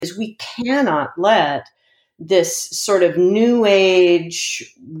is we cannot let this sort of new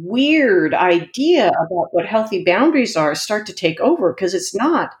age weird idea about what healthy boundaries are start to take over, because it's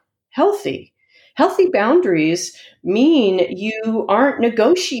not healthy. Healthy boundaries mean you aren't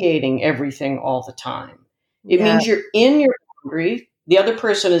negotiating everything all the time. It means you're in your boundary, the other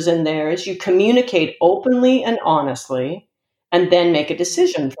person is in theirs, you communicate openly and honestly, and then make a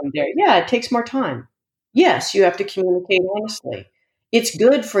decision from there. Yeah, it takes more time. Yes, you have to communicate honestly. It's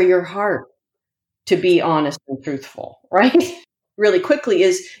good for your heart to be honest and truthful, right? Really quickly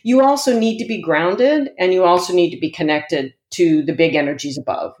is you also need to be grounded, and you also need to be connected to the big energies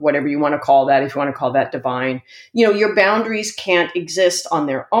above, whatever you want to call that, if you want to call that divine. Your boundaries can't exist on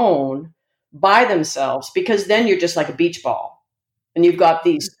their own by themselves, because then you're just like a beach ball and you've got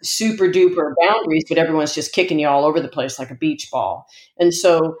these super duper boundaries, but everyone's just kicking you all over the place like a beach ball. And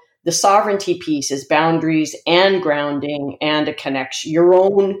so the sovereignty piece is boundaries and grounding and a connection, your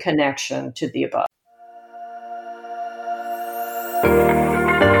own connection to the above.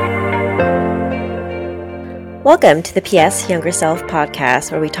 Welcome to the PS Younger Self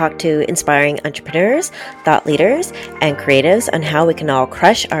podcast, where we talk to inspiring entrepreneurs, thought leaders, and creatives on how we can all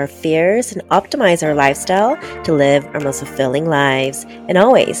crush our fears and optimize our lifestyle to live our most fulfilling lives, and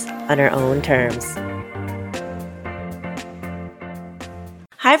always on our own terms.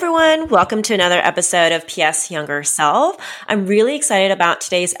 Hi everyone, welcome to another episode of PS Younger Self. I'm really excited about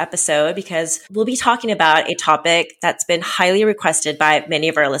today's episode because we'll be talking about a topic that's been highly requested by many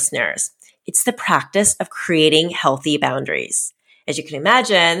of our listeners. It's the practice of creating healthy boundaries. As you can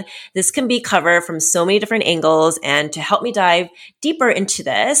imagine, this can be covered from so many different angles, and to help me dive deeper into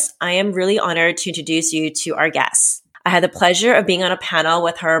this, I am really honored to introduce you to our guest. I had the pleasure of being on a panel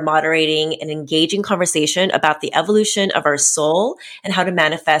with her moderating an engaging conversation about the evolution of our soul and how to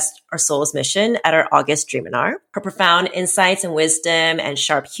manifest our soul's mission at our August Dreaminar. Her profound insights and wisdom and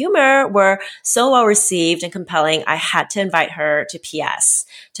sharp humor were so well received and compelling, I had to invite her to PS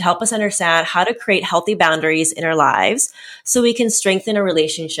to help us understand how to create healthy boundaries in our lives so we can strengthen our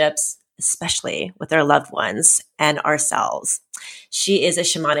relationships, especially with our loved ones and ourselves. She is a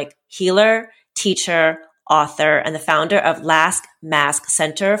shamanic healer, teacher, author, and the founder of Last Mask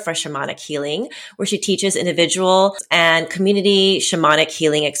Center for Shamanic Healing, where she teaches individual and community shamanic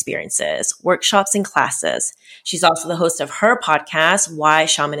healing experiences, workshops, and classes. She's also the host of her podcast, Why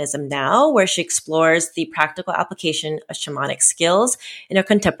Shamanism Now, where she explores the practical application of shamanic skills in our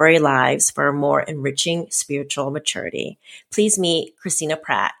contemporary lives for a more enriching spiritual maturity. Please meet Christina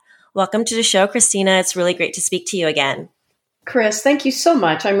Pratt. Welcome to the show, Christina. It's really great to speak to you again. Chris, thank you so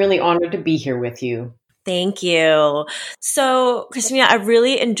much. I'm really honored to be here with you. Thank you. So, Christina, I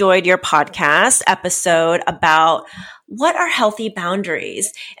really enjoyed your podcast episode about what are healthy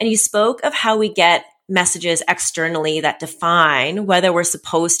boundaries. And you spoke of how we get messages externally that define whether we're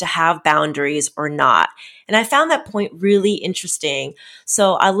supposed to have boundaries or not. And I found that point really interesting.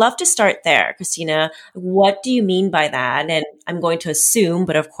 So I'd love to start there, Christina. What do you mean by that? And I'm going to assume,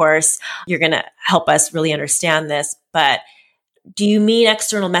 but of course, you're going to help us really understand this. But do you mean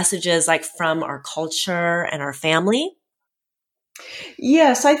external messages like from our culture and our family?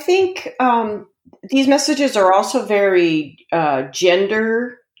 Yes, I think these messages are also very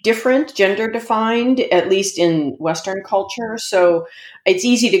gender defined, at least in Western culture. So it's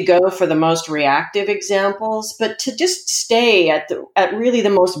easy to go for the most reactive examples, but to just stay at really the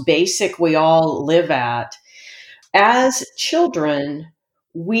most basic we all live at. As children,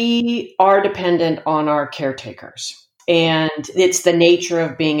 we are dependent on our caretakers. And it's the nature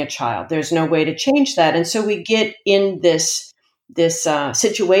of being a child. There's no way to change that. And so we get in this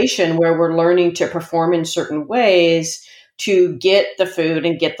situation where we're learning to perform in certain ways to get the food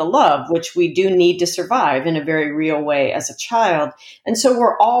and get the love, which we do need to survive in a very real way as a child. And so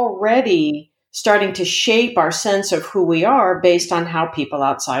we're already starting to shape our sense of who we are based on how people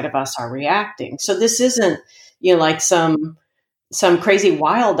outside of us are reacting. So this isn't, like some crazy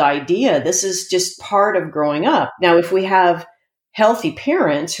wild idea. This is just part of growing up. Now, if we have healthy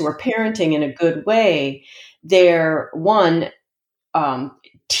parents who are parenting in a good way, they're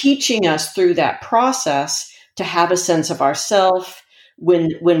teaching us through that process to have a sense of ourself. When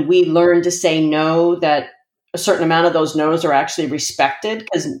we learn to say no, that a certain amount of those no's are actually respected,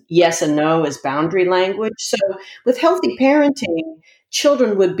 because yes and no is boundary language. So with healthy parenting,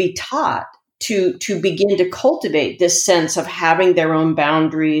 children would be taught to begin to cultivate this sense of having their own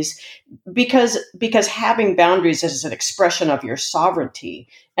boundaries, because having boundaries is an expression of your sovereignty.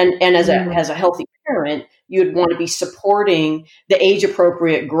 And as a healthy parent, you'd want to be supporting the age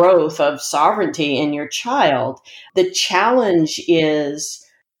appropriate growth of sovereignty in your child. The challenge is,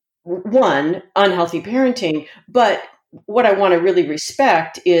 one, unhealthy parenting, but what I want to really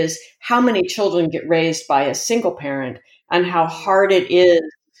respect is how many children get raised by a single parent and how hard it is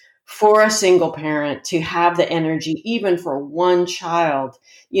for a single parent to have the energy, even for one child,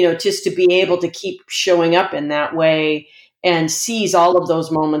 just to be able to keep showing up in that way and seize all of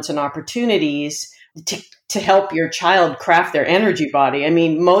those moments and opportunities to help your child craft their energy body. I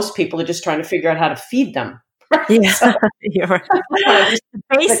mean, most people are just trying to figure out how to feed them. Right? Yeah, So, you're right.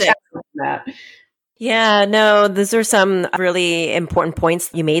 Basic. That. Yeah, no, those are some really important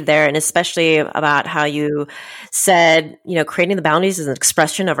points you made there. And especially about how you said, creating the boundaries is an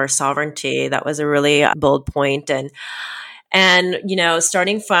expression of our sovereignty. That was a really bold point. And,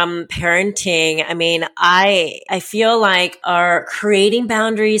 starting from parenting, I mean, I feel like our creating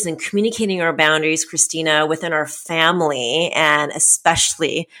boundaries and communicating our boundaries, Christina, within our family and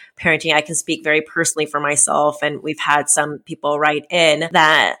especially parenting, I can speak very personally for myself. And we've had some people write in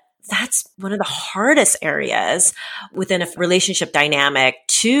that that's one of the hardest areas within a relationship dynamic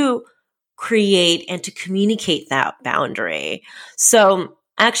to create and to communicate that boundary. So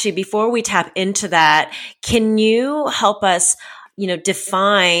actually, before we tap into that, can you help us,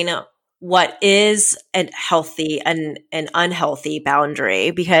 define what is a healthy and an unhealthy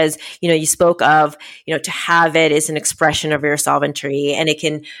boundary? Because, you spoke of, to have it is an expression of your sovereignty, and it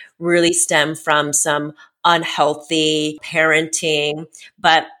can really stem from some unhealthy parenting.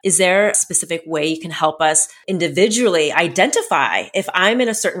 But is there a specific way you can help us individually identify if I'm in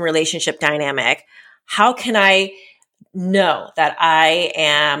a certain relationship dynamic, how can I know that I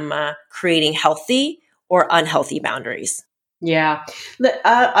am creating healthy or unhealthy boundaries? Yeah.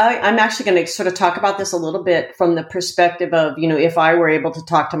 I'm actually going to sort of talk about this a little bit from the perspective of, if I were able to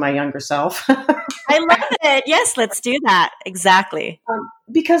talk to my younger self. I love it. Yes, let's do that. Exactly.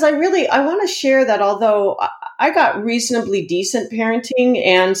 Because I want to share that although I got reasonably decent parenting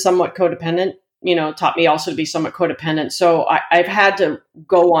and somewhat codependent, taught me also to be somewhat codependent. So I've had to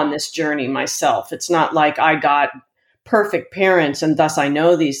go on this journey myself. It's not like I got perfect parents and thus I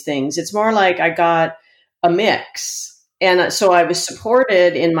know these things. It's more like I got a mix. And so I was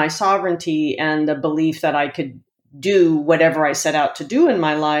supported in my sovereignty and the belief that I could do whatever I set out to do in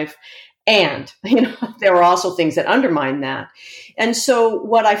my life. And, there were also things that undermined that. And so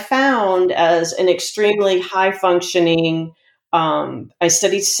what I found as an extremely high functioning, I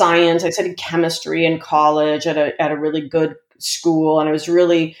studied science, I studied chemistry in college at a really good school. And I was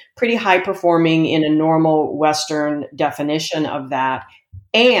really pretty high performing in a normal Western definition of that.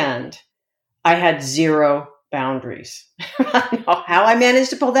 And I had zero boundaries. I don't know how I managed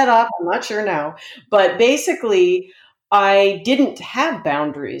to pull that off. I'm not sure now. But basically, I didn't have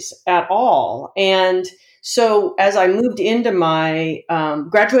boundaries at all. And so as I moved into my,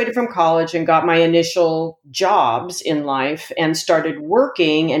 graduated from college and got my initial jobs in life and started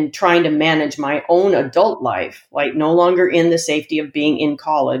working and trying to manage my own adult life, like no longer in the safety of being in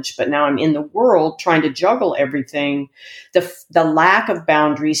college, but now I'm in the world trying to juggle everything, the lack of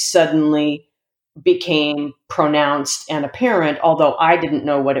boundaries suddenly became pronounced and apparent, although I didn't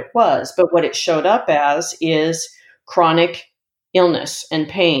know what it was. But what it showed up as is chronic illness and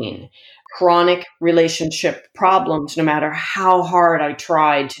pain, chronic relationship problems, no matter how hard I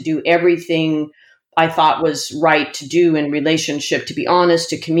tried to do everything I thought was right to do in relationship, to be honest,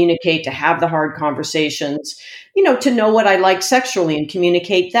 to communicate, to have the hard conversations, to know what I like sexually and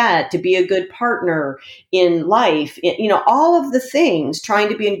communicate that, to be a good partner in life, all of the things, trying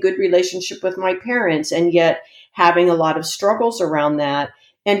to be in good relationship with my parents, and yet having a lot of struggles around that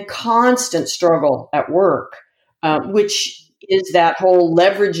and constant struggle at work, which is that whole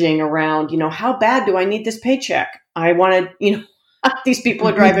leveraging around, how bad do I need this paycheck? I want to, these people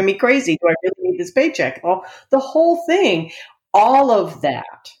are driving me crazy. Do I really need this paycheck? Well, the whole thing, all of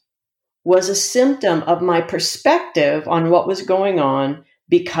that was a symptom of my perspective on what was going on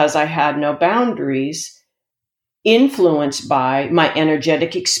because I had no boundaries, influenced by my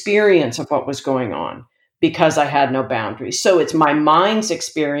energetic experience of what was going on because I had no boundaries. So it's my mind's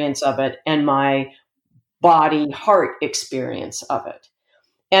experience of it and my body, heart experience of it.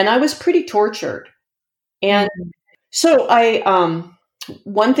 And I was pretty tortured. And so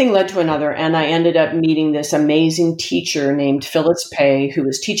one thing led to another, and I ended up meeting this amazing teacher named Phyllis Pay, who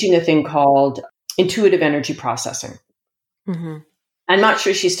was teaching a thing called intuitive energy processing. Mm-hmm. I'm not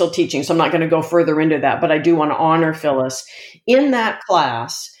sure she's still teaching, so I'm not going to go further into that, but I do want to honor Phyllis. In that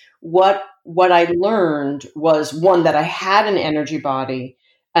class, what I learned was, one, that I had an energy body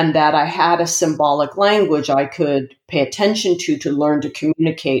and that I had a symbolic language I could pay attention to learn to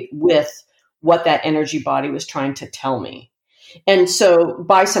communicate with what that energy body was trying to tell me. And so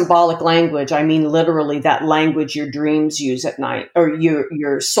by symbolic language, I mean literally that language your dreams use at night, or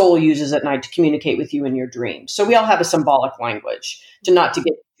your soul uses at night to communicate with you in your dreams. So we all have a symbolic language, to not to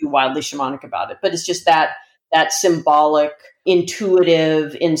get too wildly shamanic about it, but it's just that symbolic,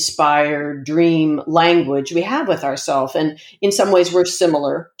 intuitive, inspired dream language we have with ourselves. And in some ways, we're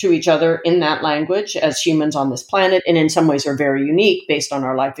similar to each other in that language as humans on this planet. And in some ways, are very unique based on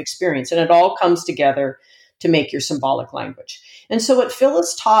our life experience. And it all comes together to make your symbolic language. And so what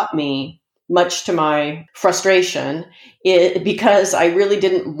Phyllis taught me, much to my frustration, because I really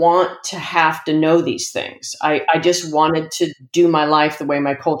didn't want to have to know these things. I just wanted to do my life the way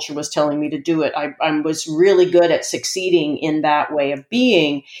my culture was telling me to do it. I was really good at succeeding in that way of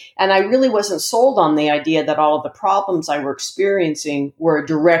being. And I really wasn't sold on the idea that all of the problems I were experiencing were a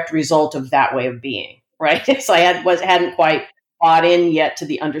direct result of that way of being, right? So I hadn't quite bought in yet to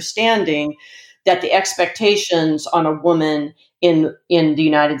the understanding that the expectations on a woman in the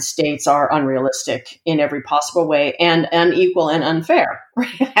United States are unrealistic in every possible way and unequal and unfair.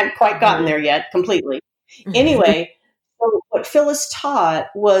 Right? I haven't quite gotten there yet completely. Anyway, so what Phyllis taught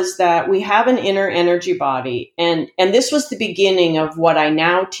was that we have an inner energy body. And this was the beginning of what I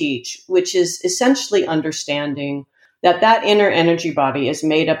now teach, which is essentially understanding that inner energy body is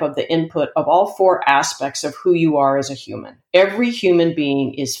made up of the input of all four aspects of who you are as a human. Every human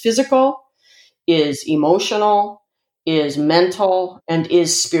being is physical, is emotional, is mental, and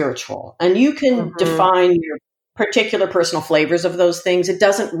is spiritual. And you can define your particular personal flavors of those things. It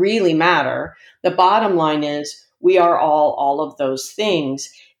doesn't really matter. The bottom line is we are all of those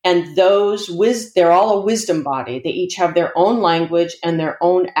things. And they're all a wisdom body. They each have their own language and their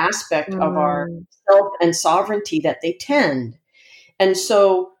own aspect of our self and sovereignty that they tend. And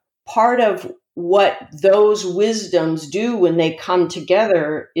so part of what those wisdoms do when they come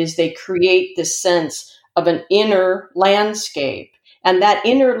together is they create this sense of an inner landscape. And that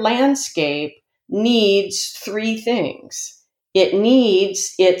inner landscape needs three things. It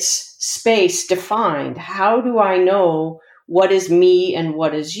needs its space defined. How do I know what is me and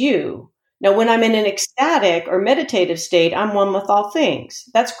what is you? Now, when I'm in an ecstatic or meditative state, I'm one with all things.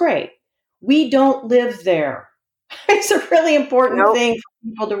 That's great. We don't live there. It's a really important thing for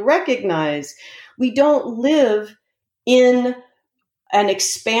people to recognize. We don't live in an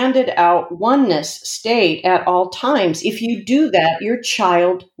expanded out oneness state at all times. If you do that, your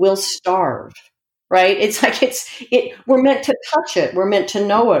child will starve, right? It's like we're meant to touch it. We're meant to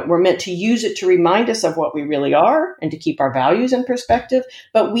know it. We're meant to use it to remind us of what we really are and to keep our values in perspective.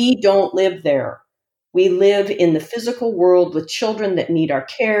 But we don't live there. We live in the physical world with children that need our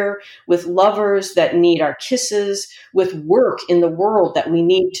care, with lovers that need our kisses, with work in the world that we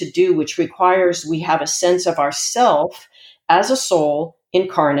need to do, which requires we have a sense of ourself as a soul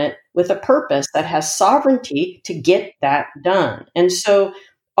incarnate with a purpose that has sovereignty to get that done. And so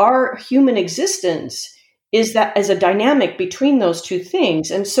our human existence is a dynamic between those two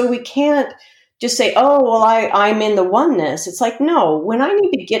things. And so we can't just say, oh, well, I'm in the oneness. It's like, no, when I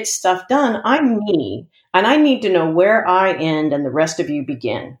need to get stuff done, I'm me. And I need to know where I end and the rest of you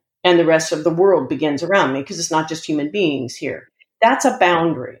begin. And the rest of the world begins around me, because it's not just human beings here. That's a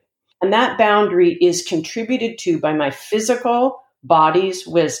boundary. And that boundary is contributed to by my physical body's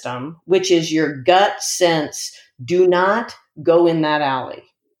wisdom, which is your gut sense. Do not go in that alley,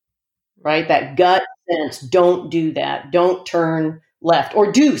 right? That gut sense, don't do that. Don't turn left,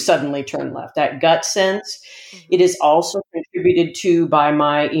 or do suddenly turn left. That gut sense. It is also contributed to by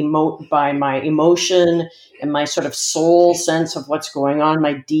my emotion and my sort of soul sense of what's going on,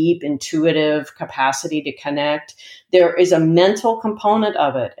 my deep intuitive capacity to connect. There is a mental component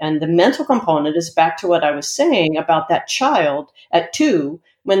of it. And the mental component is back to what I was saying about that child at 2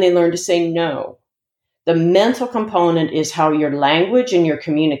 when they learn to say no. The mental component is how your language and your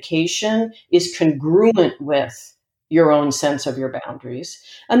communication is congruent with your own sense of your boundaries.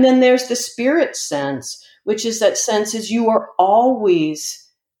 And then there's the spirit sense, which is that sense is you are always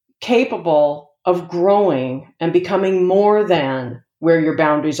capable of growing and becoming more than where your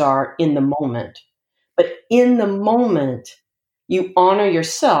boundaries are in the moment. But in the moment, you honor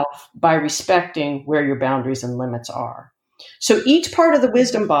yourself by respecting where your boundaries and limits are. So each part of the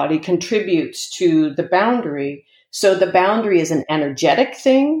wisdom body contributes to the boundary. So the boundary is an energetic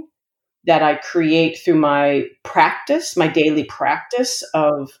thing that I create through my practice, my daily practice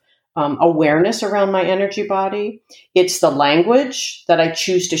of awareness around my energy body. It's the language that I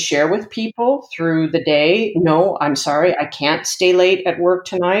choose to share with people through the day. No, I'm sorry, I can't stay late at work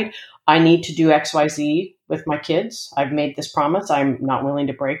tonight. I need to do XYZ with my kids. I've made this promise. I'm not willing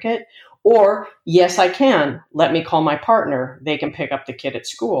to break it. Or, yes, I can. Let me call my partner. They can pick up the kid at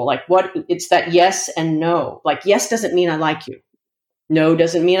school. Like it's that yes and no. Like, yes doesn't mean I like you. No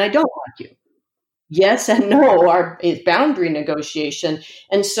doesn't mean I don't like you. Yes and no is boundary negotiation.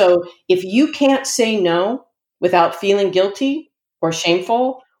 And so if you can't say no without feeling guilty or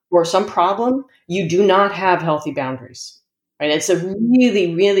shameful or some problem, you do not have healthy boundaries. Right? It's a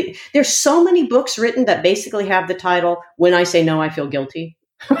really, really, there's so many books written that basically have the title, When I Say No, I Feel Guilty.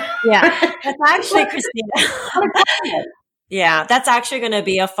 Yeah, that's actually, Christina. Yeah, that's actually going to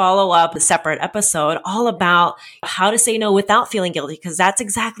be a follow-up, a separate episode all about how to say no without feeling guilty, because that's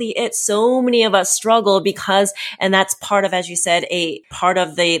exactly it. So many of us struggle and that's part of, as you said, a part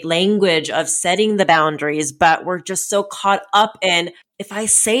of the language of setting the boundaries, but we're just so caught up in, if I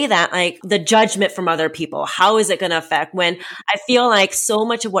say that, like the judgment from other people, how is it going to affect? When I feel like so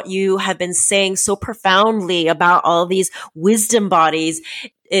much of what you have been saying so profoundly about all these wisdom bodies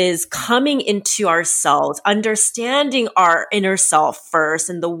is coming into ourselves, understanding our inner self first,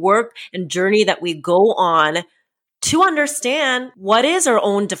 and the work and journey that we go on to understand what is our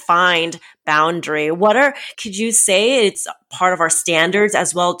own defined boundary. Could you say it's part of our standards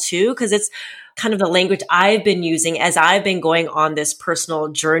as well too? Because it's kind of the language I've been using as I've been going on this personal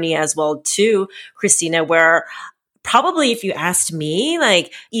journey as well too, Christina, where probably if you asked me,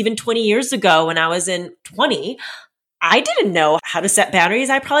 like even 20 years ago when I was in 20, I didn't know how to set boundaries.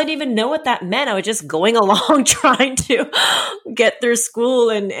 I probably didn't even know what that meant. I was just going along trying to get through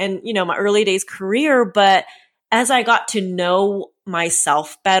school and my early days career. But as I got to know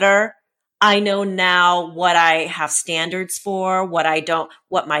myself better, I know now what I have standards for, what I don't,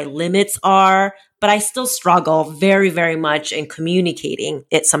 what my limits are, but I still struggle very, very much in communicating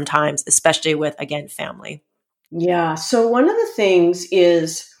it sometimes, especially with, again, family. Yeah. So one of the things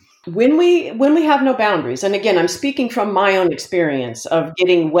is, when we have no boundaries, and again, I'm speaking from my own experience of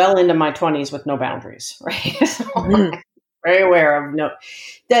getting well into my 20s with no boundaries, right? So I'm very aware of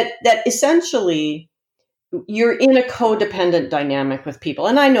that essentially you're in a codependent dynamic with people.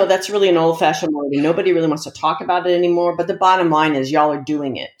 And I know that's really an old-fashioned word and nobody really wants to talk about it anymore, but the bottom line is y'all are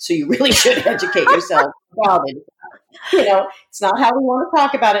doing it. So you really should educate yourself about it. It's not how we want to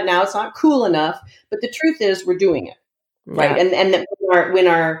talk about it now. It's not cool enough, but the truth is we're doing it. Right. Yeah. And when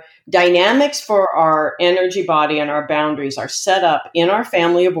our dynamics for our energy body and our boundaries are set up in our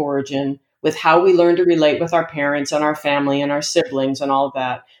family of origin with how we learn to relate with our parents and our family and our siblings and all of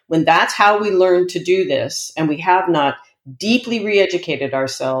that, when that's how we learn to do this and we have not deeply re-educated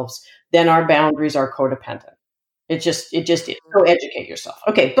ourselves, then our boundaries are codependent. It just is. So educate yourself.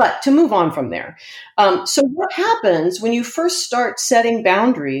 Okay. But to move on from there. So what happens when you first start setting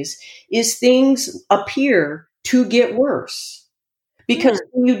boundaries is things appear to get worse, because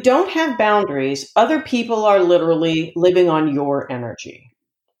when you don't have boundaries, other people are literally living on your energy.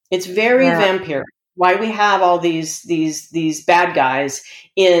 It's very vampiric. Why we have all these bad guys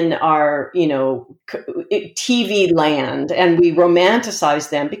in our TV land, and we romanticize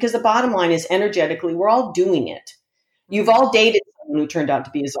them, because the bottom line is energetically we're all doing it. You've all dated someone who turned out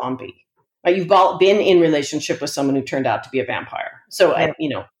to be a zombie. Right? You've all been in relationship with someone who turned out to be a vampire. So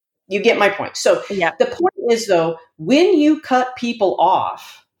you get my point. So The point is, though, when you cut people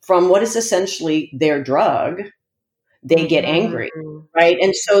off from what is essentially their drug, they get angry, right?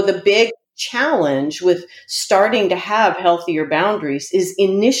 And so the big challenge with starting to have healthier boundaries is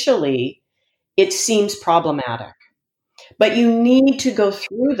initially it seems problematic. But you need to go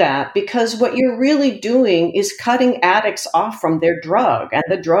through that, because what you're really doing is cutting addicts off from their drug, and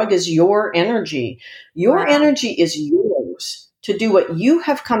the drug is your energy. Your energy is yours to do what you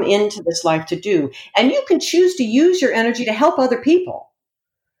have come into this life to do. And you can choose to use your energy to help other people,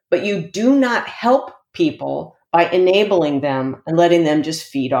 but you do not help people by enabling them and letting them just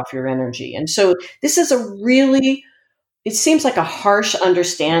feed off your energy. And so this is it seems like a harsh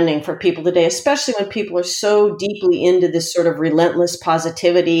understanding for people today, especially when people are so deeply into this sort of relentless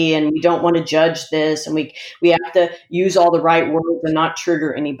positivity, and we don't want to judge this, and we have to use all the right words and not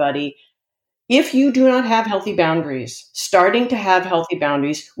trigger anybody. If you do not have healthy boundaries, starting to have healthy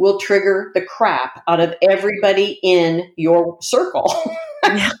boundaries will trigger the crap out of everybody in your circle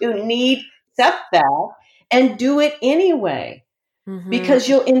who need to accept that and do it anyway. Because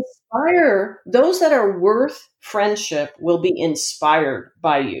you'll inspire those that are worth friendship, will be inspired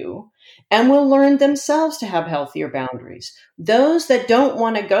by you and will learn themselves to have healthier boundaries. Those that don't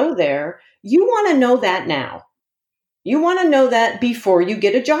want to go there, you want to know that now. You want to know that before you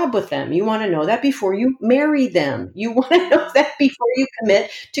get a job with them. You want to know that before you marry them. You want to know that before you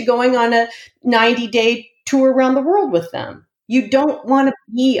commit to going on a 90-day tour around the world with them. You don't want to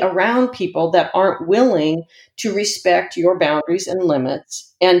be around people that aren't willing to respect your boundaries and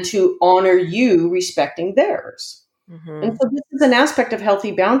limits and to honor you respecting theirs. And so this is an aspect of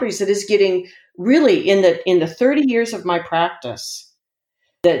healthy boundaries that is getting really in the 30 years of my practice,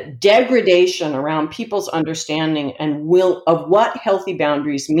 the degradation around people's understanding and will of what healthy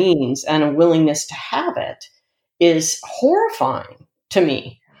boundaries means and a willingness to have it is horrifying to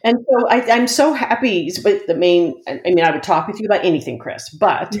me. And so I'm so happy. But I would talk with you about anything, Chris,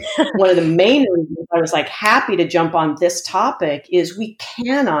 but one of the main reasons I was like happy to jump on this topic is we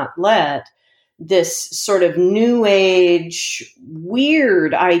cannot let this sort of new age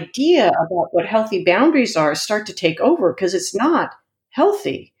weird idea about what healthy boundaries are start to take over, because it's not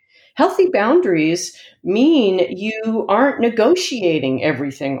healthy. Healthy boundaries mean you aren't negotiating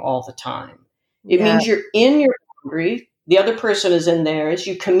everything all the time. It means you're in your boundary. The other person is in theirs.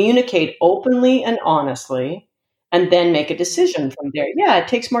 You communicate openly and honestly, and then make a decision from there. Yeah, it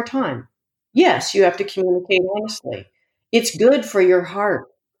takes more time. Yes, you have to communicate honestly. It's good for your heart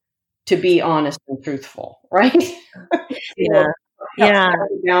to be honest and truthful, right?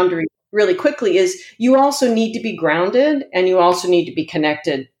 Boundary really quickly is you also need to be grounded, and you also need to be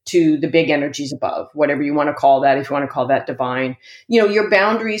connected to the big energies above, whatever you want to call that. If you want to call that divine, your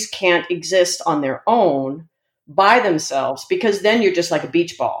boundaries can't exist on their own by themselves, because then you're just like a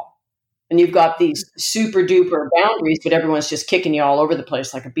beach ball and you've got these super duper boundaries, but everyone's just kicking you all over the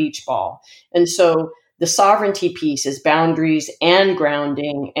place like a beach ball. And so the sovereignty piece is boundaries and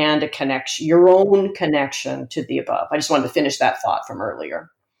grounding and a connection, your own connection to the above. I just wanted to finish that thought from earlier.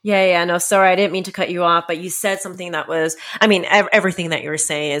 Yeah. No, sorry. I didn't mean to cut you off, but you said something that was, everything that you were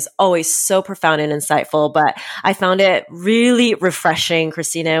saying is always so profound and insightful, but I found it really refreshing,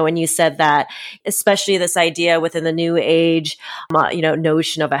 Christina, when you said that, especially this idea within the new age,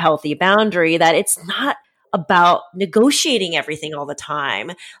 notion of a healthy boundary, that it's not about negotiating everything all the time.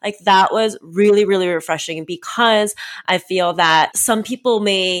 Like that was really, really refreshing, because I feel that some people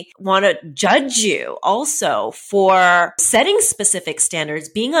may want to judge you also for setting specific standards,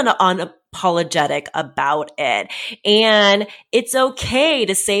 being unapologetic about it. And it's okay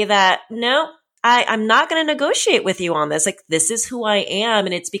to say that, no, I'm not going to negotiate with you on this. Like, this is who I am.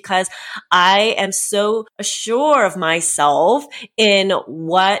 And it's because I am so sure of myself in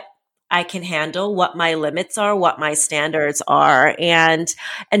what I can handle, what my limits are, what my standards are, and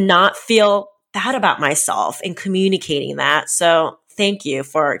not feel bad about myself in communicating that. So thank you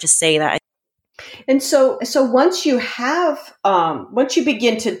for just saying that. And so once you have, once you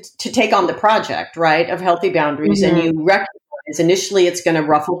begin to take on the project, right, of healthy boundaries, and you recognize initially it's going to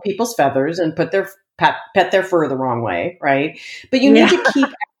ruffle people's feathers and pet their fur the wrong way, right? But you need to keep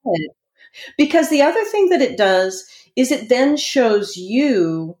at it, because the other thing that it does is it then shows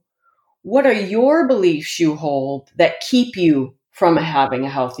you what are your beliefs you hold that keep you from having a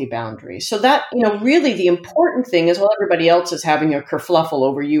healthy boundary. So that, really the important thing is, while everybody else is having a kerfluffle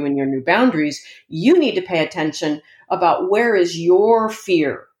over you and your new boundaries, you need to pay attention about where is your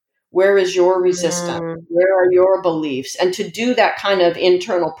fear? Where is your resistance? Where are your beliefs? And to do that kind of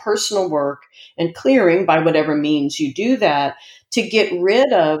internal personal work and clearing by whatever means you do that, to get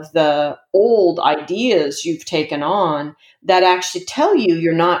rid of the old ideas you've taken on that actually tell you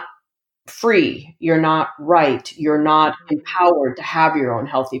you're not free, you're not right, you're not empowered to have your own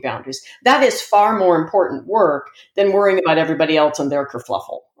healthy boundaries. That is far more important work than worrying about everybody else and their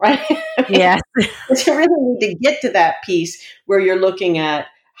kerfluffle, right? Yes. You really need to get to that piece where you're looking at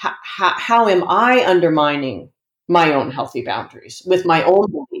how am I undermining my own healthy boundaries with my own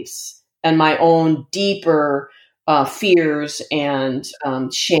beliefs and my own deeper fears and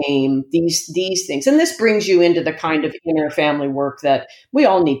shame, these things. And this brings you into the kind of inner family work that we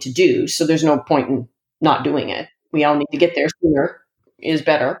all need to do. So there's no point in not doing it. We all need to get there sooner is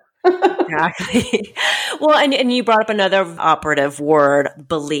better. Exactly. Well, and you brought up another operative word,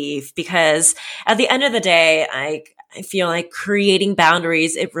 belief, because at the end of the day, I feel like creating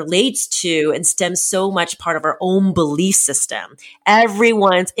boundaries, it relates to and stems so much part of our own belief system,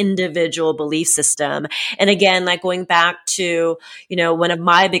 everyone's individual belief system. And again, like going back to, one of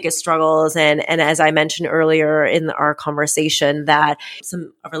my biggest struggles, and as I mentioned earlier in our conversation that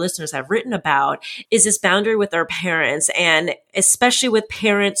some of our listeners have written about, is this boundary with our parents, and especially with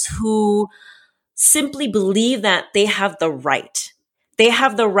parents who simply believe that they have the right. They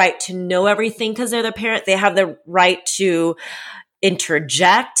have the right to know everything because they're the parent. They have the right to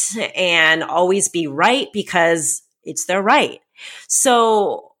interject and always be right because it's their right.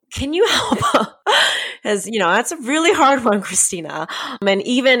 So can you help? Because, that's a really hard one, Christina. And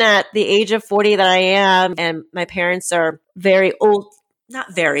even at the age of 40 that I am, and my parents are very old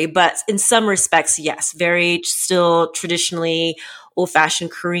not very, but in some respects, yes, very still traditionally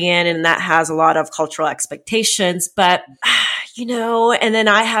old-fashioned Korean, and that has a lot of cultural expectations. But and then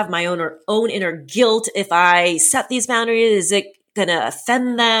I have my own inner guilt. If I set these boundaries, is it going to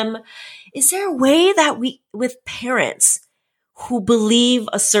offend them? Is there a way that with parents who believe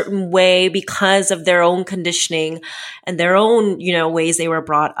a certain way because of their own conditioning and their own, ways they were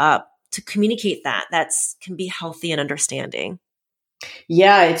brought up, to communicate that can be healthy and understanding?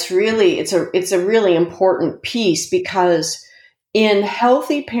 Yeah, it's a really important piece, because in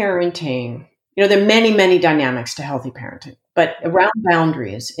healthy parenting, there are many, many dynamics to healthy parenting, but around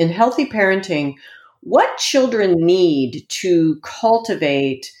boundaries in healthy parenting, what children need to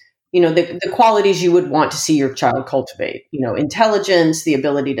cultivate, the qualities you would want to see your child cultivate, intelligence, the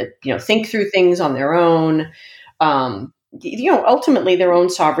ability to, think through things on their own, ultimately their own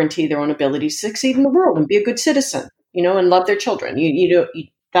sovereignty, their own ability to succeed in the world and be a good citizen, and love their children.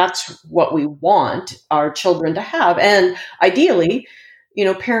 That's what we want our children to have. And ideally,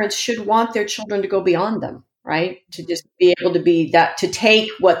 parents should want their children to go beyond them, right? To just be able to be that, to take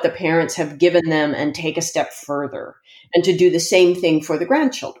what the parents have given them and take a step further, and to do the same thing for the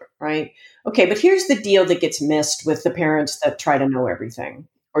grandchildren, right? Okay, but here's the deal that gets missed with the parents that try to know everything,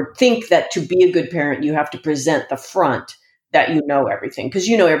 or think that to be a good parent, you have to present the front that you know everything, because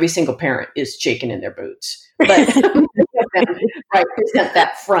every single parent is shaking in their boots. But right, present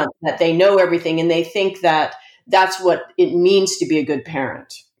that front that they know everything, and they think that that's what it means to be a good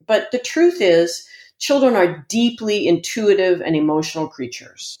parent. But the truth is, children are deeply intuitive and emotional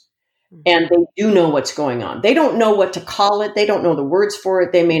creatures, and they do know what's going on. They don't know what to call it. They don't know the words for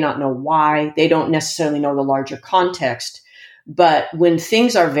it. They may not know why. They don't necessarily know the larger context. But when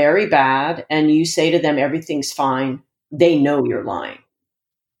things are very bad and you say to them, everything's fine, they know you're lying.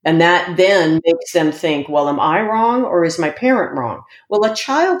 And that then makes them think, well, am I wrong or is my parent wrong? Well, a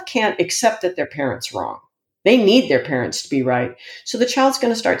child can't accept that their parent's wrong. They need their parents to be right. So the child's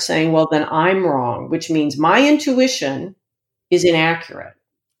going to start saying, well, then I'm wrong, which means my intuition is inaccurate.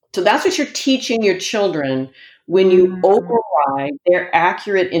 So that's what you're teaching your children when you override their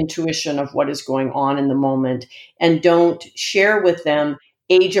accurate intuition of what is going on in the moment and don't share with them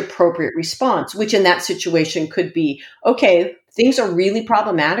age-appropriate response, which in that situation could be, okay, things are really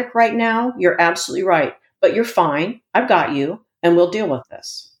problematic right now. You're absolutely right, but you're fine. I've got you, and we'll deal with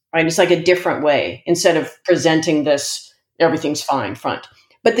this. Right? It's like a different way instead of presenting this everything's fine front.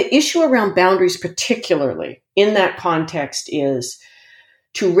 But the issue around boundaries, particularly in that context, is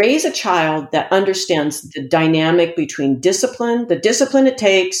to raise a child that understands the dynamic between discipline, the discipline it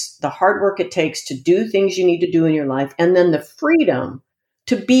takes, the hard work it takes to do things you need to do in your life, and then the freedom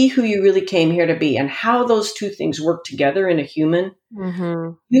to be who you really came here to be, and how those two things work together in a human.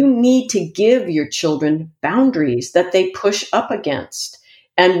 Mm-hmm. You need to give your children boundaries that they push up against.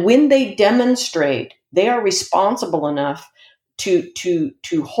 And when they demonstrate they are responsible enough to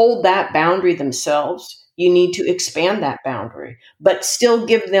hold that boundary themselves, you need to expand that boundary, but still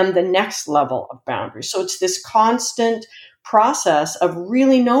give them the next level of boundary. So it's this constant process of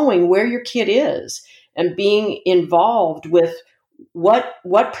really knowing where your kid is and being involved with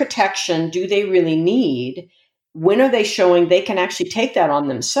what protection do they really need? When are they showing they can actually take that on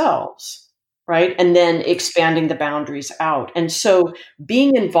themselves, right? And then expanding the boundaries out. And so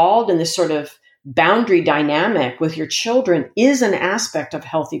being involved in this sort of boundary dynamic with your children is an aspect of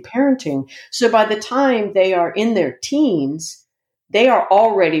healthy parenting. So by the time they are in their teens, they are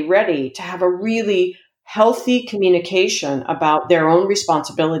already ready to have a really healthy communication about their own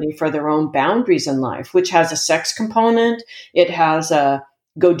responsibility for their own boundaries in life, which has a sex component. It has a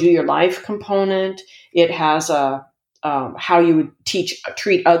go do your life component. It has a how you would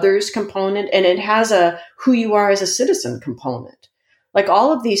treat others component. And it has a who you are as a citizen component. Like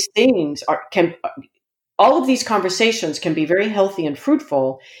all of these things all of these conversations can be very healthy and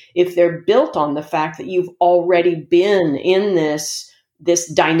fruitful if they're built on the fact that you've already been in this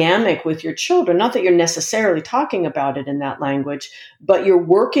dynamic with your children. Not that you're necessarily talking about it in that language, but you're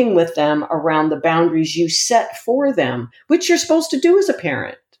working with them around the boundaries you set for them, which you're supposed to do as a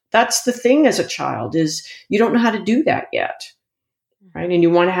parent. That's the thing as a child, is you don't know how to do that yet, right? And you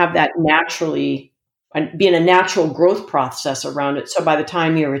want to have that naturally and be in a natural growth process around it. So by the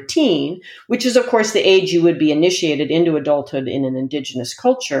time you're a teen, which is, of course, the age you would be initiated into adulthood in an indigenous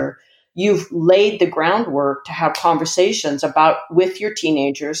culture, you've laid the groundwork to have conversations with your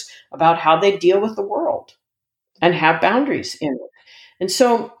teenagers about how they deal with the world and have boundaries in it. And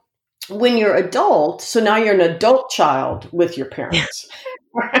so when you're adult, so now you're an adult child with your parents,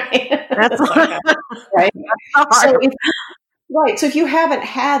 right? That's hard. Right. So if you haven't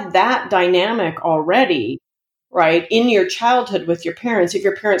had that dynamic already, right, in your childhood with your parents, if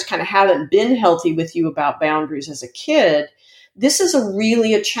your parents kind of haven't been healthy with you about boundaries as a kid, this is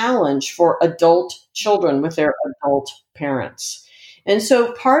really a challenge for adult children with their adult parents. And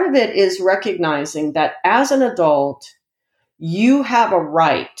so part of it is recognizing that as an adult, you have a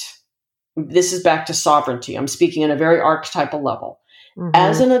right. This is back to sovereignty. I'm speaking on a very archetypal level. Mm-hmm.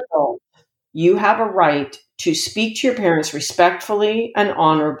 As an adult, you have a right to speak to your parents respectfully and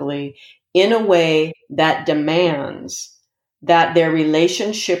honorably in a way that demands that their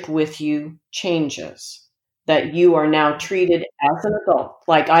relationship with you changes, that you are now treated as an adult.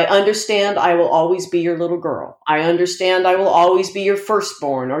 Like, I understand I will always be your little girl. I understand I will always be your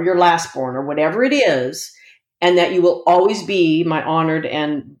firstborn or your lastborn or whatever it is, and that you will always be my honored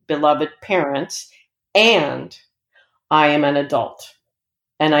and beloved parents. And I am an adult,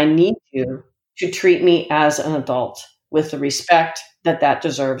 and I need you to treat me as an adult with the respect that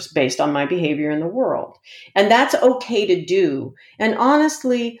deserves based on my behavior in the world. And that's okay to do. And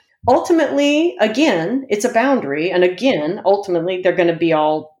honestly, ultimately, again, it's a boundary. And again, ultimately, they're going to be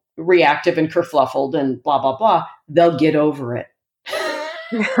all reactive and kerfluffled and blah, blah, blah. They'll get over it.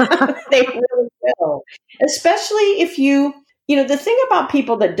 They really will. Especially if the thing about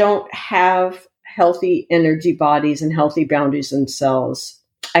people that don't have healthy energy bodies and healthy boundaries themselves,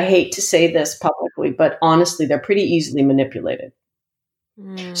 I hate to say this publicly, but honestly, they're pretty easily manipulated.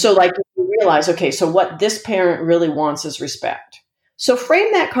 So like, if you realize, okay, so what this parent really wants is respect. So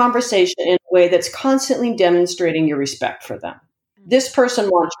frame that conversation in a way that's constantly demonstrating your respect for them. This person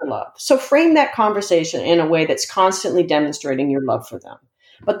wants your love. So frame that conversation in a way that's constantly demonstrating your love for them.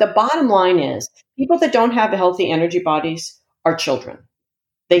 But the bottom line is, people that don't have healthy energy bodies are children.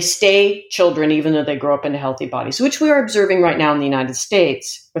 They stay children even though they grow up into healthy bodies, which we are observing right now in the United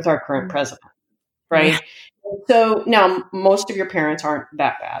States with our current president, right? Yeah. So now most of your parents aren't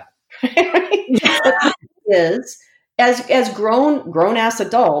that bad, right? But the thing is, as grown ass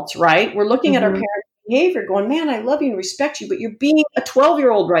adults, right? We're looking at our parents' behavior going, man, I love you and respect you, but you're being a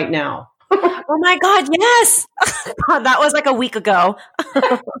 12-year-old right now. Oh my God, yes. God, that was like a week ago.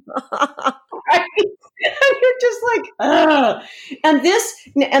 Right? And you're just like, ugh.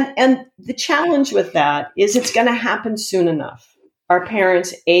 And the challenge with that is it's going to happen soon enough. Our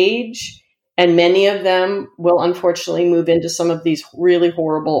parents age, and many of them will unfortunately move into some of these really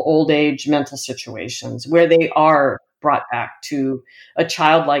horrible old age mental situations where they are brought back to a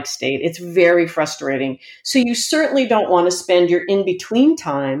childlike state. It's very frustrating. So you certainly don't want to spend your in-between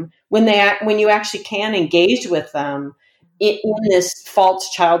time when you actually can engage with them in this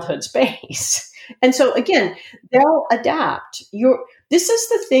false childhood space. And so again, they'll adapt. This is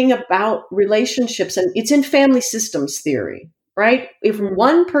the thing about relationships, and it's in family systems theory, right? If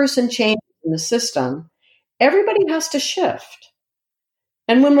one person changes in the system, everybody has to shift.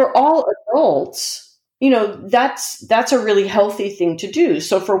 And when we're all adults, that's a really healthy thing to do.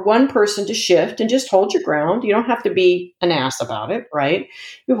 So for one person to shift and just hold your ground, you don't have to be an ass about it, right?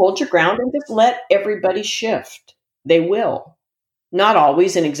 You hold your ground and just let everybody shift. They will. Not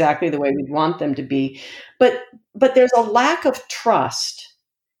always in exactly the way we'd want them to be, but there's a lack of trust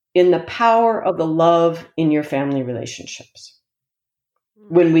in the power of the love in your family relationships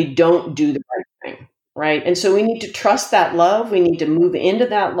when we don't do the right thing. Right. And so we need to trust that love. We need to move into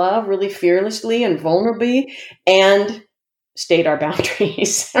that love really fearlessly and vulnerably and state our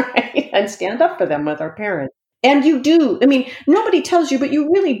boundaries, right? And stand up for them with our parents. And you do. I mean, nobody tells you, but you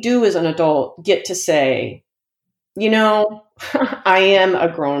really do as an adult get to say, I am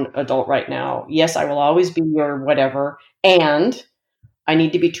a grown adult right now. Yes, I will always be your whatever. And I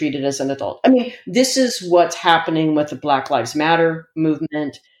need to be treated as an adult. I mean, this is what's happening with the Black Lives Matter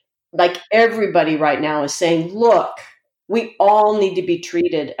movement. Like, everybody right now is saying, look, we all need to be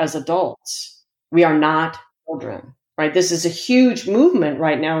treated as adults. We are not children, right? This is a huge movement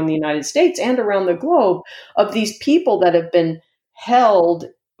right now in the United States and around the globe of these people that have been held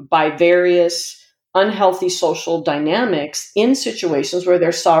by various unhealthy social dynamics in situations where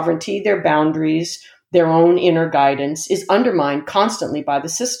their sovereignty, their boundaries, their own inner guidance is undermined constantly by the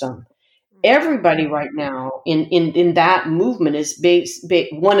system. Everybody right now in that movement is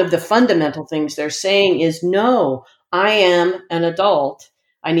one of the fundamental things they're saying is, no, I am an adult.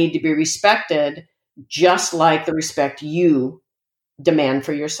 I need to be respected just like the respect you demand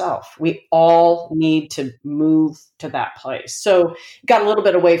for yourself. We all need to move to that place. So got a little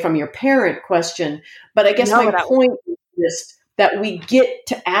bit away from your parent question, but I guess my point is this, that we get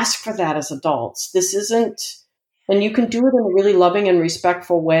to ask for that as adults. This isn't, and you can do it in a really loving and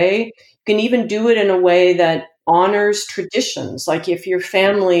respectful way. You can even do it in a way that honors traditions. Like if your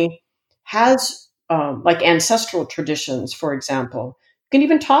family has like ancestral traditions, for example, you can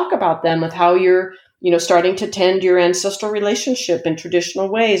even talk about them with how your starting to tend your ancestral relationship in traditional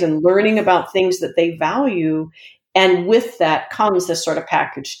ways and learning about things that they value. And with that comes this sort of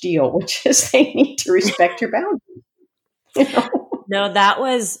package deal, which is they need to respect your boundaries. No, that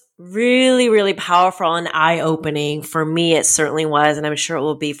was really, really powerful and eye-opening. For me, it certainly was, and I'm sure it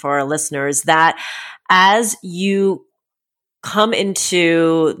will be for our listeners, that as you come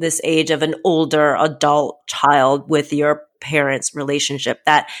into this age of an older adult child with your parents' relationship,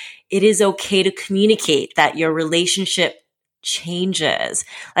 that it is okay to communicate that your relationship changes.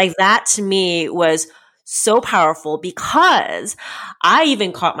 Like that to me was so powerful, because I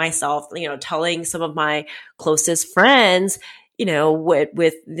even caught myself, telling some of my closest friends,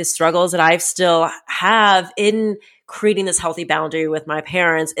 with the struggles that I still have in creating this healthy boundary with my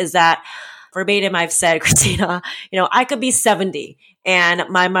parents, is that verbatim, I've said, Christina, I could be 70 and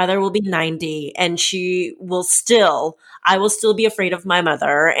my mother will be 90, and I will still be afraid of my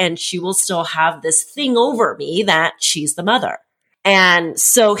mother, and she will still have this thing over me that she's the mother. And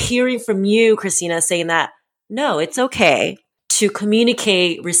so hearing from you, Christina, saying that, no, it's okay to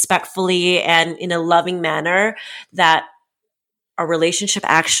communicate respectfully and in a loving manner, that a relationship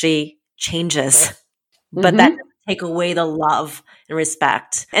actually changes, but that doesn't take away the love and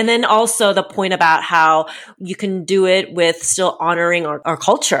respect. And then also the point about how you can do it with still honoring our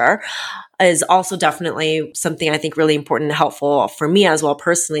culture is also definitely something I think really important and helpful for me as well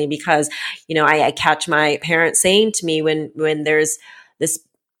personally, because, I catch my parents saying to me when there's this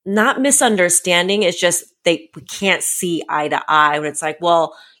not misunderstanding, it's just we can't see eye to eye, when it's like,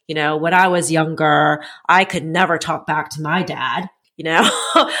 well, when I was younger, I could never talk back to my dad,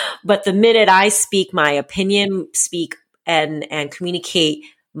 but the minute I speak my opinion, speak and communicate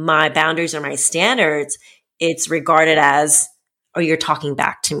my boundaries or my standards, it's regarded as, oh, you're talking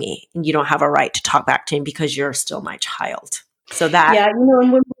back to me and you don't have a right to talk back to me because you're still my child. So that. Yeah. And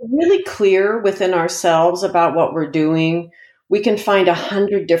when we're really clear within ourselves about what we're doing, we can find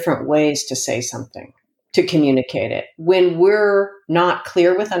 100 different ways to say something, to communicate it. When we're not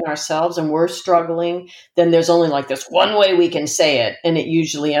clear within ourselves and we're struggling, then there's only like this one way we can say it. And it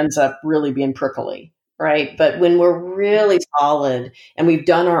usually ends up really being prickly, right? But when we're really solid and we've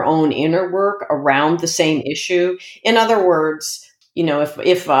done our own inner work around the same issue, in other words,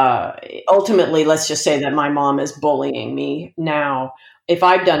 if ultimately, let's just say that my mom is bullying me now, if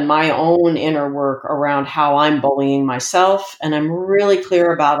I've done my own inner work around how I'm bullying myself, and I'm really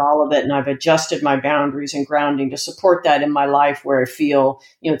clear about all of it, and I've adjusted my boundaries and grounding to support that in my life where I feel,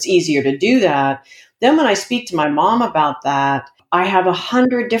 it's easier to do that. Then when I speak to my mom about that, I have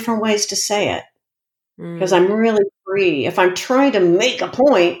 100 different ways to say it, because I'm really free. If I'm trying to make a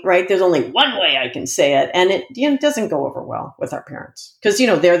point, right, there's only one way I can say it. And it doesn't go over well with our parents, because,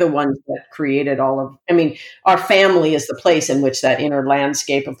 they're the ones that created our family is the place in which that inner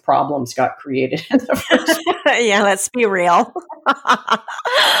landscape of problems got created in the first place. Yeah, let's be real.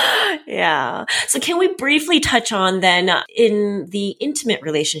 Yeah. So can we briefly touch on then in the intimate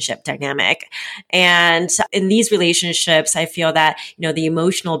relationship dynamic? And in these relationships, I feel that, the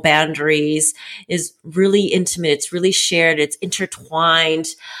emotional boundaries is really intimate. It's really shared. It's intertwined.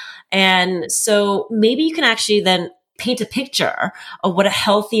 And so maybe you can actually then paint a picture of what a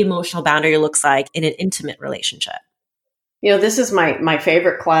healthy emotional boundary looks like in an intimate relationship. This is my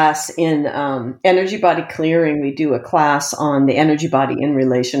favorite class in Energy Body Clearing. We do a class on the energy body in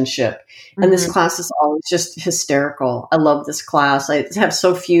relationship. And this class is always just hysterical. I love this class. I have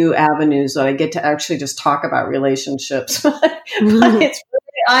so few avenues that I get to actually just talk about relationships. But it's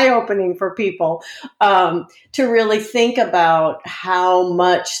really eye-opening for people to really think about how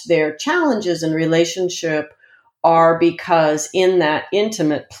much their challenges in relationship are because in that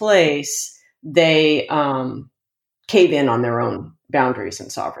intimate place, they cave in on their own boundaries and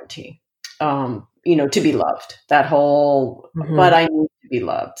sovereignty, to be loved. That whole, but I need to be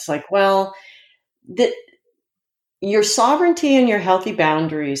loved. It's like, well, your sovereignty and your healthy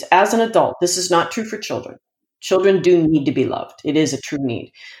boundaries as an adult, this is not true for children. Children do need to be loved. It is a true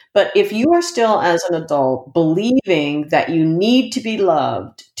need. But if you are still as an adult believing that you need to be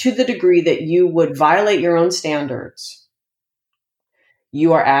loved to the degree that you would violate your own standards,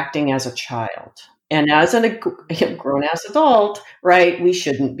 you are acting as a child. And as a grown-ass adult, right, we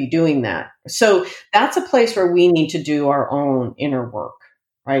shouldn't be doing that. So that's a place where we need to do our own inner work,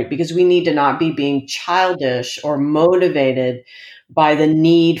 right? Because we need to not be being childish or motivated by the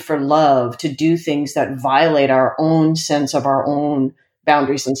need for love to do things that violate our own sense of our own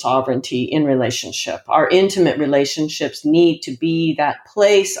boundaries and sovereignty in relationship. Our intimate relationships need to be that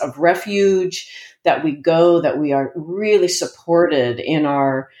place of refuge that we go, that we are really supported in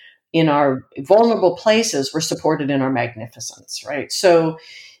our vulnerable places. We're supported in our magnificence, right? So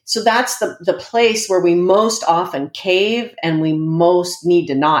So that's the place where we most often cave and we most need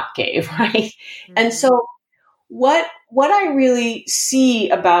to not cave, right? Mm-hmm. And so what I really see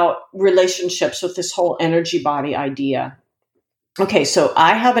about relationships with this whole energy body idea. Okay, so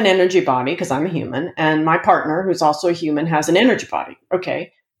I have an energy body because I'm a human, and my partner, who's also a human, has an energy body.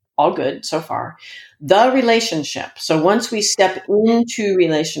 Okay, all good so far. The relationship. So once we step into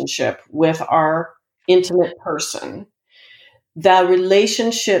relationship with our intimate person, the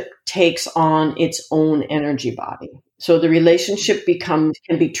relationship takes on its own energy body. So the relationship can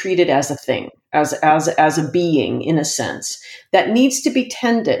be treated as a thing, as a being in a sense that needs to be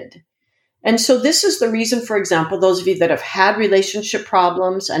tended. And so this is the reason, for example, those of you that have had relationship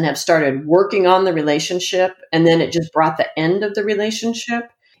problems and have started working on the relationship, and then it just brought the end of the relationship,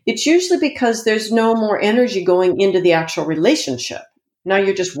 it's usually because there's no more energy going into the actual relationship. Now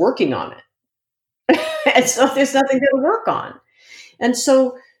you're just working on it. And so there's nothing to work on. And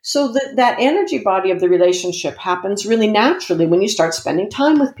so that energy body of the relationship happens really naturally when you start spending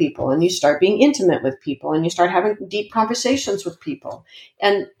time with people and you start being intimate with people and you start having deep conversations with people.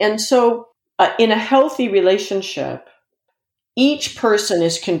 And so in a healthy relationship, each person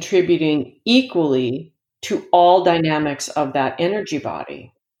is contributing equally to all dynamics of that energy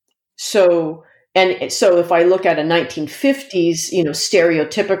body. So if I look at a 1950s,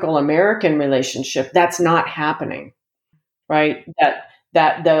 stereotypical American relationship, that's not happening, right?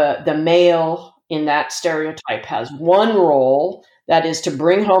 That the male in that stereotype has one role, that is to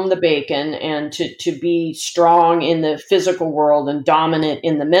bring home the bacon and to be strong in the physical world and dominant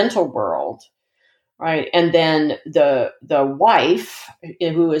in the mental world, right? And then the wife,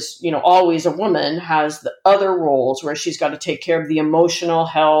 who is always a woman, has the other roles where she's got to take care of the emotional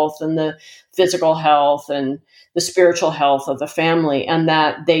health and the physical health and the spiritual health of the family, and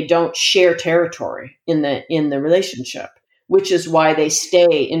that they don't share territory in the relationship, which is why they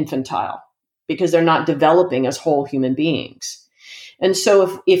stay infantile, because they're not developing as whole human beings. And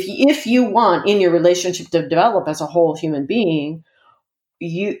so if you want in your relationship to develop as a whole human being,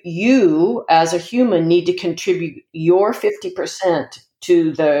 you as a human need to contribute your 50%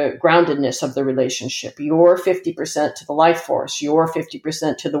 to the groundedness of the relationship, your 50% to the life force, your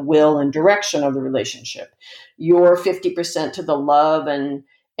 50% to the will and direction of the relationship, your 50% to the love and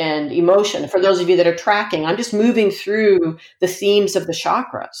emotion. For those of you that are tracking, I'm just moving through the themes of the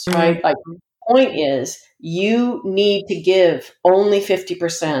chakras, right? Like, the point is, you need to give only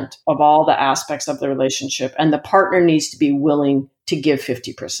 50% of all the aspects of the relationship, and the partner needs to be willing to give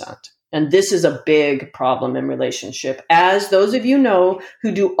 50%. And this is a big problem in relationship, as those of you know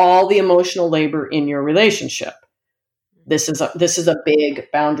who do all the emotional labor in your relationship. This is a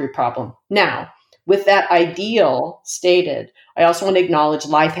big boundary problem. Now, with that ideal stated, I also want to acknowledge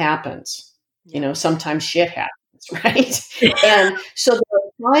life happens. Sometimes shit happens, right? And so there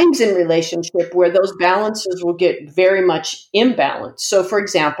are times in relationship where those balances will get very much imbalanced. So, for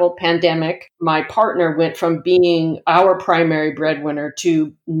example, pandemic, my partner went from being our primary breadwinner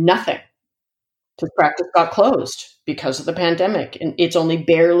to nothing. The practice got closed because of the pandemic, and it's only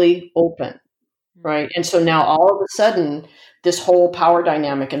barely open, right? And so now all of a sudden, this whole power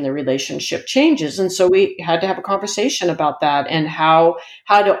dynamic in the relationship changes. And so we had to have a conversation about that, and how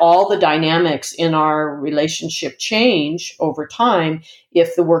do all the dynamics in our relationship change over time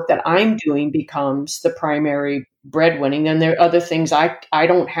if the work that I'm doing becomes the primary breadwinning. Then there are other things I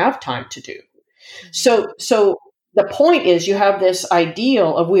don't have time to do. So the point is, you have this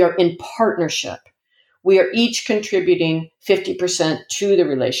ideal of we are in partnership. We are each contributing 50% to the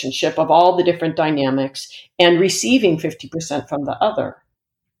relationship of all the different dynamics and receiving 50% from the other,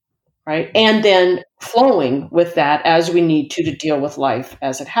 right? And then flowing with that as we need to deal with life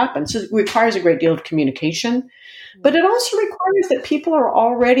as it happens. So it requires a great deal of communication, but it also requires that people are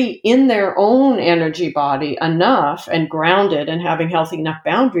already in their own energy body enough and grounded and having healthy enough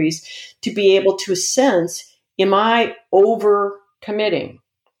boundaries to be able to sense, am I over committing?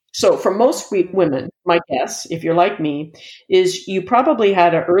 So for most women, my guess, if you're like me, is you probably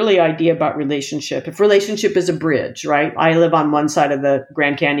had an early idea about relationship. If relationship is a bridge, right? I live on one side of the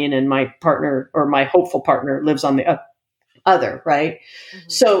Grand Canyon and my partner, or my hopeful partner, lives on the other, right? Mm-hmm.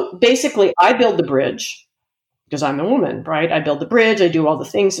 So basically I build the bridge because I'm a woman, right? I build the bridge. I do all the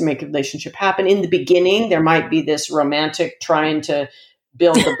things to make a relationship happen. In the beginning, there might be this romantic trying to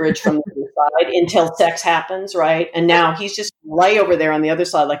build the bridge from the other side until sex happens, right? And now he's just lay over there on the other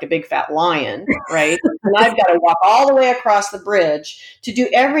side like a big fat lion, right? And I've got to walk all the way across the bridge to do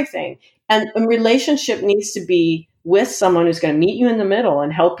everything. And a relationship needs to be with someone who's going to meet you in the middle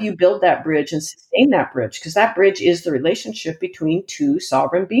and help you build that bridge and sustain that bridge, because that bridge is the relationship between two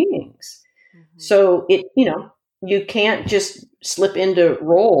sovereign beings. Mm-hmm. So you can't just slip into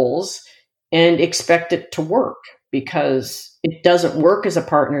roles and expect it to work, because it doesn't work as a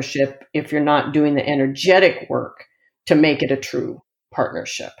partnership if you're not doing the energetic work to make it a true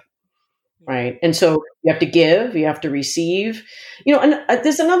partnership. Right. And so you have to give, you have to receive, and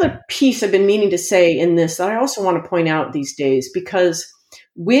there's another piece I've been meaning to say in this that I also want to point out these days, because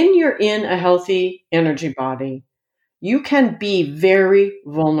when you're in a healthy energy body, you can be very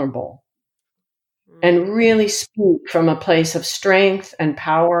vulnerable and really speak from a place of strength and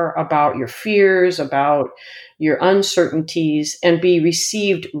power about your fears, about your uncertainties, and be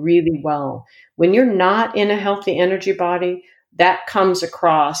received really well. When you're not in a healthy energy body, that comes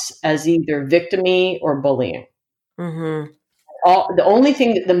across as either victimy or bullying. Mm-hmm. The only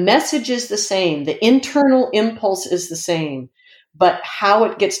thing, the message is the same. The internal impulse is the same, but how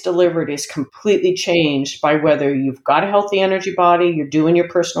it gets delivered is completely changed by whether you've got a healthy energy body, you're doing your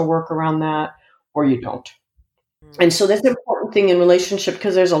personal work around that, or you don't. Mm-hmm. And so that's an important thing in relationship,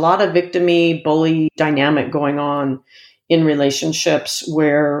 because there's a lot of victimy, bully dynamic going on in relationships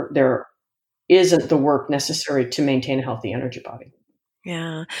where there isn't the work necessary to maintain a healthy energy body.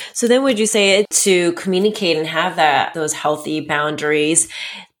 Yeah. So then would you say to communicate and have those healthy boundaries,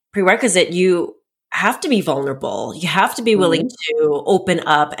 prerequisite, you have to be vulnerable. You have to be willing to open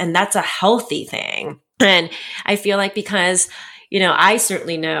up, and that's a healthy thing. And I feel like because, I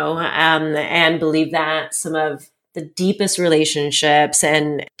certainly know and believe that some of the deepest relationships,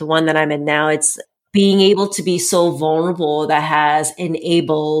 and the one that I'm in now, it's being able to be so vulnerable that has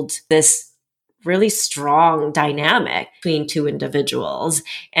enabled this really strong dynamic between two individuals.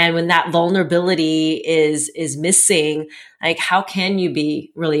 And when that vulnerability is missing, like, how can you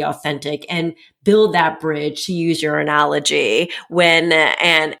be really authentic and build that bridge, to use your analogy,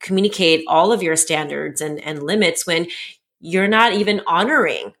 and communicate all of your standards and limits when you're not even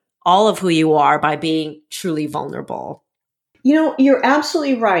honoring all of who you are by being truly vulnerable? You're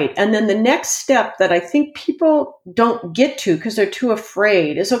absolutely right. And then the next step that I think people don't get to because they're too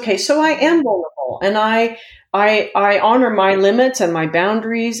afraid is, okay, so I am vulnerable, and I honor my limits and my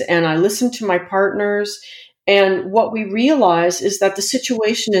boundaries, and I listen to my partners. And what we realize is that the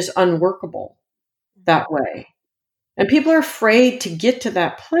situation is unworkable that way. And people are afraid to get to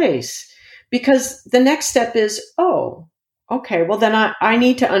that place, because the next step is, oh, okay, well then I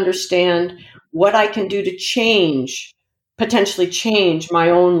need to understand what I can do to potentially change my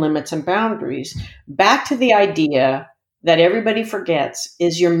own limits and boundaries. Back to the idea that everybody forgets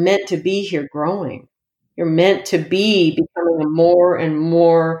is, you're meant to be here growing. You're meant to be becoming a more and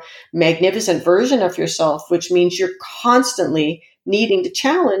more magnificent version of yourself, which means you're constantly needing to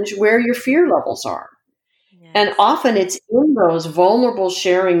challenge where your fear levels are. Yes. And often it's in those vulnerable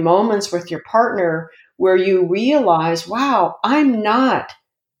sharing moments with your partner where you realize, wow, I'm not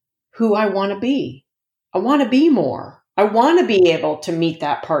who I want to be. I want to be more. I want to be able to meet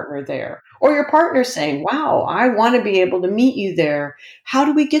that partner there. Or your partner saying, wow, I want to be able to meet you there. How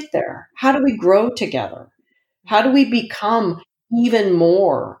do we get there? How do we grow together? How do we become even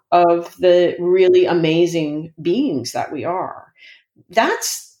more of the really amazing beings that we are?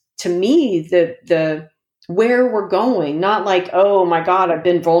 That's, to me, the where we're going. Not like, oh my God, I've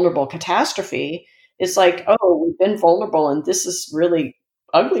been vulnerable, catastrophe. It's like, oh, we've been vulnerable and this is really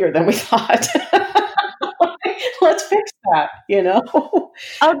uglier than we thought. Let's fix that,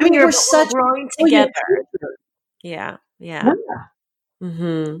 we're growing together. Yeah.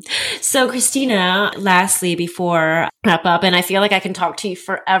 Mm-hmm. So Christina, lastly, before wrap up, and I feel like I can talk to you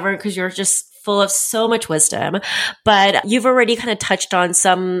forever because you're just full of so much wisdom, but you've already kind of touched on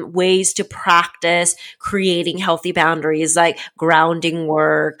some ways to practice creating healthy boundaries, like grounding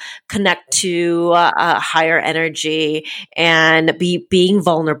work, connect to a higher energy, and being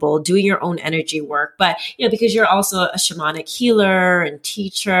vulnerable, doing your own energy work. But, because you're also a shamanic healer and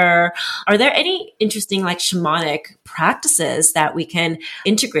teacher, are there any interesting shamanic practices that we can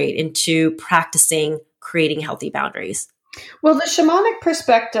integrate into practicing creating healthy boundaries? Well, the shamanic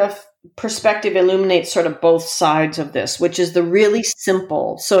perspective illuminates sort of both sides of this, which is the really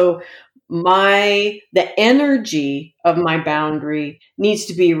simple. So the energy of my boundary needs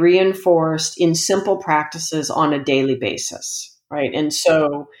to be reinforced in simple practices on a daily basis, right? And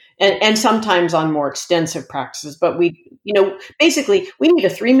so, and sometimes on more extensive practices, but basically we need a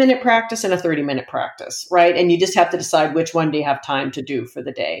 3-minute practice and a 30-minute practice, right? And you just have to decide which one do you have time to do for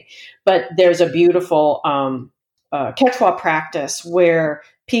the day. But there's a beautiful Quechua practice where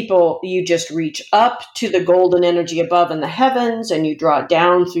people, you just reach up to the golden energy above in the heavens and you draw it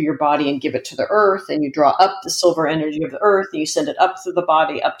down through your body and give it to the earth, and you draw up the silver energy of the earth and you send it up through the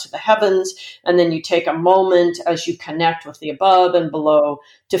body, up to the heavens. And then you take a moment as you connect with the above and below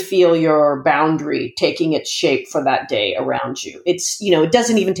to feel your boundary taking its shape for that day around you. It's, it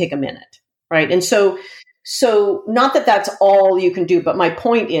doesn't even take a minute, right? And so not that that's all you can do, but my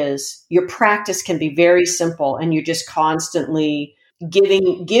point is your practice can be very simple, and you're just constantly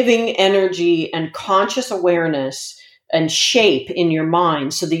giving energy and conscious awareness and shape in your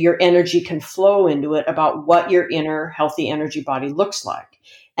mind so that your energy can flow into it about what your inner healthy energy body looks like.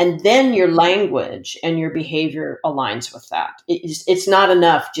 And then your language and your behavior aligns with that. It's not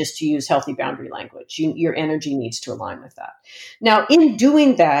enough just to use healthy boundary language. Your energy needs to align with that. Now, in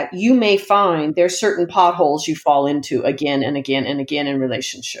doing that, you may find there's certain potholes you fall into again and again and again in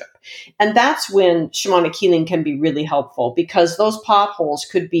relationship. And that's when shamanic healing can be really helpful, because those potholes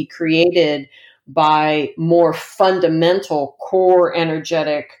could be created by more fundamental core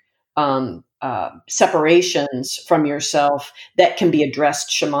energetic separations from yourself that can be addressed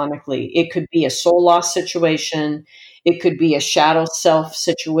shamanically. It could be a soul loss situation. It could be a shadow self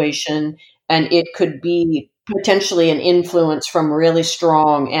situation. And it could be potentially an influence from really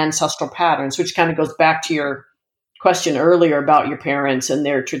strong ancestral patterns, which kind of goes back to your question earlier about your parents and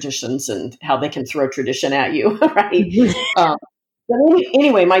their traditions and how they can throw tradition at you, right? But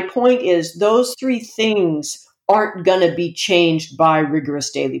anyway, my point is those three things aren't going to be changed by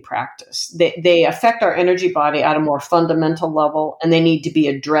rigorous daily practice. They affect our energy body at a more fundamental level, and they need to be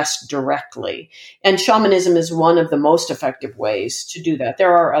addressed directly. And shamanism is one of the most effective ways to do that.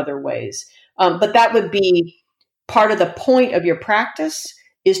 There are other ways. But that would be part of the point of your practice,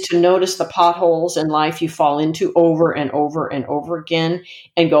 is to notice the potholes in life you fall into over and over and over again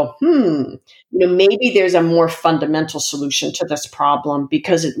and go, maybe there's a more fundamental solution to this problem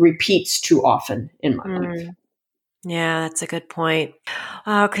because it repeats too often in my life. Yeah, that's a good point.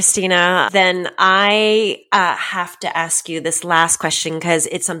 Oh, Christina, then I have to ask you this last question, because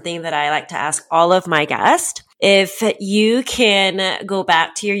it's something that I like to ask all of my guests. If you can go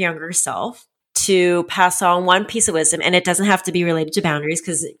back to your younger self to pass on one piece of wisdom, and it doesn't have to be related to boundaries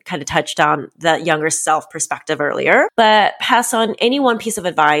because it kind of touched on the younger self perspective earlier, but pass on any one piece of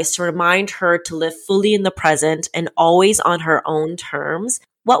advice to remind her to live fully in the present and always on her own terms,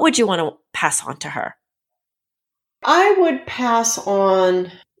 what would you want to pass on to her? I would pass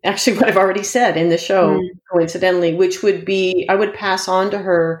on actually what I've already said in the show, coincidentally, which would be, I would pass on to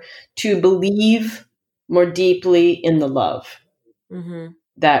her to believe more deeply in the love,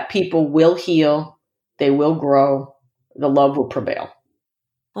 that people will heal, they will grow, the love will prevail.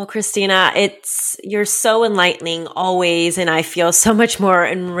 Well, Christina, you're so enlightening always, and I feel so much more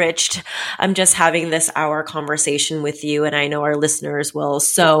enriched. I'm just having this hour conversation with you, and I know our listeners will.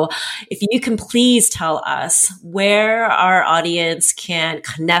 So if you can please tell us where our audience can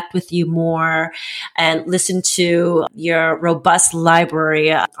connect with you more and listen to your robust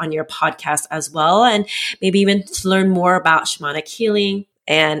library on your podcast as well, and maybe even to learn more about shamanic healing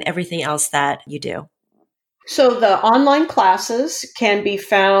and everything else that you do. So the online classes can be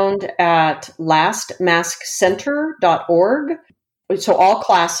found at lastmaskcenter.org. So all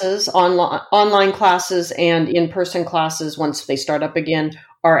classes, online classes and in-person classes, once they start up again,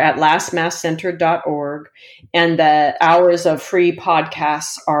 are at lastmaskcenter.org. And the hours of free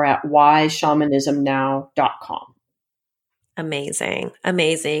podcasts are at whyshamanismnow.com. Amazing.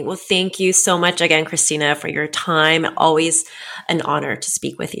 Amazing. Well, thank you so much again, Christina, for your time. Always an honor to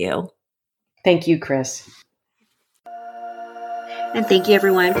speak with you. Thank you, Chris. And thank you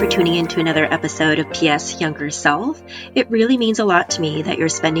everyone for tuning in to another episode of PS Younger Self. It really means a lot to me that you're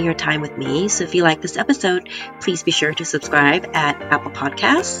spending your time with me. So if you like this episode, please be sure to subscribe at Apple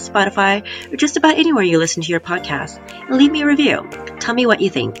Podcasts, Spotify, or just about anywhere you listen to your podcast. And leave me a review. Tell me what you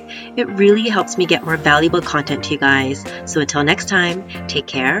think. It really helps me get more valuable content to you guys. So until next time, take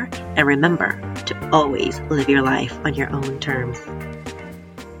care and remember to always live your life on your own terms.